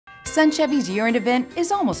Sun Chevy's year-end event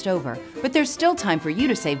is almost over, but there's still time for you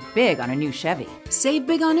to save big on a new Chevy. Save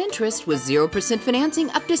big on interest with 0% financing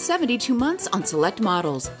up to 72 months on select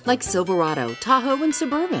models like Silverado, Tahoe, and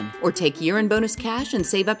Suburban. Or take year-end bonus cash and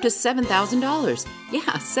save up to $7,000. Yeah,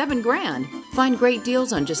 $7,000. Find great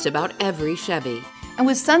deals on just about every Chevy. And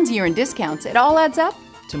with Sun's year-end discounts, it all adds up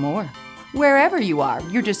to more. Wherever you are,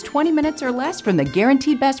 you're just 20 minutes or less from the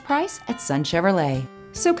guaranteed best price at Sun Chevrolet.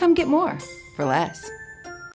 So come get more for less.